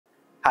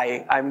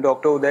Hi, I'm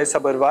Dr. Uday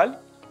Sabarwal.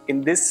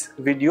 In this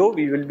video,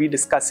 we will be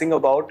discussing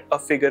about a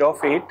figure of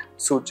 8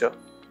 suture.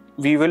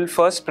 We will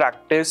first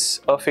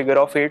practice a figure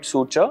of 8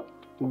 suture,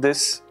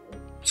 this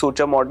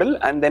suture model,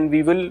 and then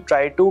we will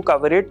try to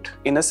cover it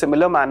in a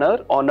similar manner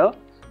on a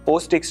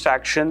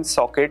post-extraction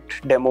socket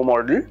demo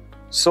model.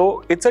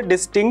 So it's a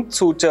distinct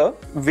suture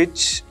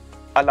which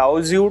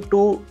allows you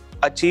to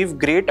achieve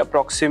great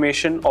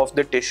approximation of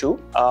the tissue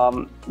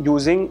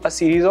using a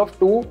series of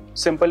two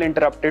simple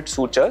interrupted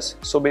sutures.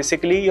 So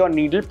basically your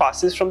needle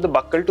passes from the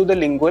buccal to the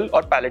lingual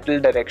or palatal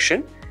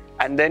direction,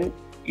 and then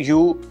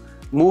you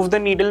move the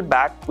needle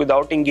back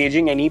without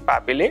engaging any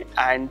papillae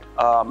and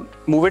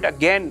move it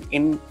again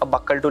in a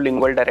buccal to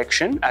lingual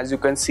direction, as you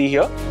can see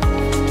here.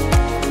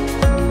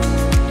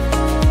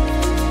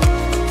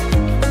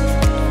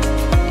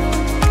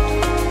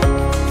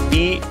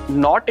 The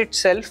knot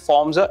itself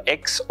forms a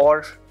X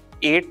or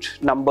 8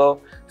 number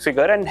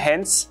figure, and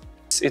hence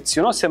it's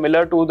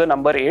similar to the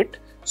number 8,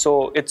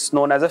 so it's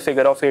known as a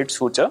figure of 8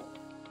 suture.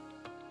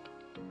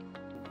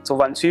 So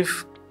once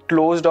we've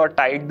closed or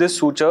tied this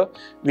suture,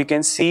 we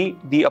can see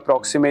the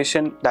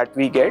approximation that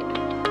we get,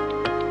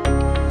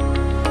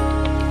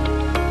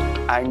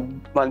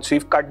 and once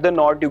we've cut the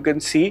knot, you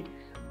can see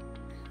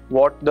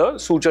what the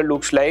suture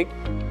looks like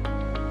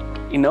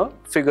in a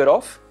figure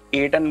of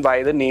 8 and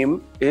why the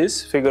name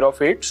is figure of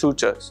 8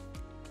 sutures.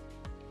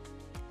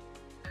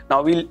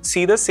 Now we'll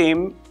see the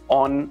same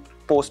on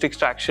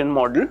post-extraction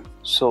model.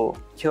 So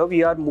here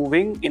we are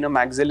moving in a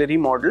maxillary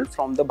model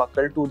from the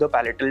buccal to the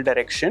palatal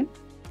direction,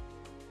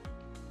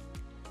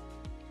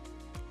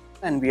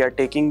 and we are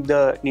taking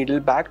the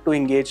needle back to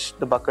engage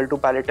the buccal to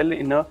palatal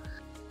in a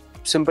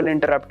simple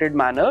interrupted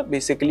manner,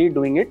 basically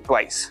doing it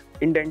twice.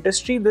 In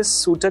dentistry, this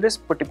suture is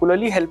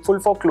particularly helpful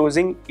for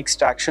closing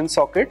extraction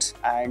sockets,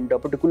 and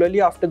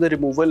particularly after the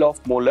removal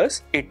of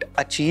molars. It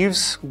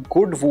achieves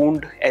good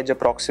wound edge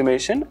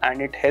approximation,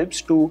 and it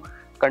helps to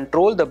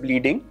control the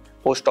bleeding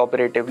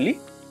post-operatively,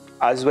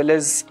 as well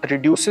as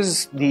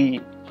reduces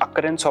the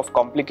occurrence of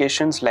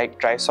complications like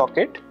dry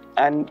socket.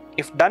 And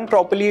if done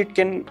properly, it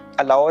can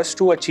allow us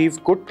to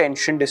achieve good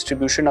tension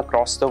distribution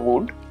across the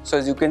wound. So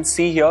as you can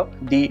see here,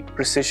 the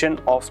precision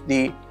of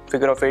the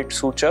figure of 8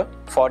 suture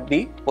for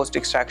the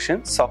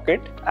post-extraction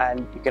socket,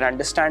 and you can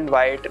understand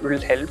why it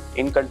will help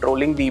in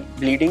controlling the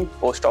bleeding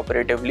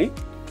post-operatively.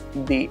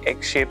 The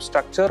X-shaped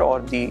structure or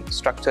the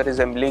structure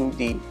resembling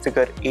the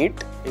figure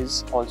 8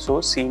 is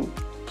also seen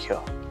here.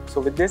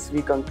 So with this,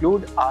 we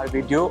conclude our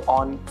video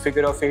on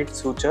figure of 8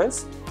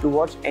 sutures. To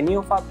watch any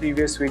of our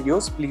previous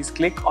videos, please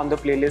click on the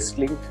playlist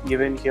link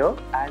given here,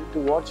 and to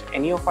watch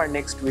any of our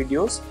next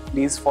videos,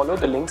 please follow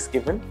the links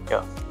given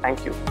here.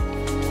 Thank you.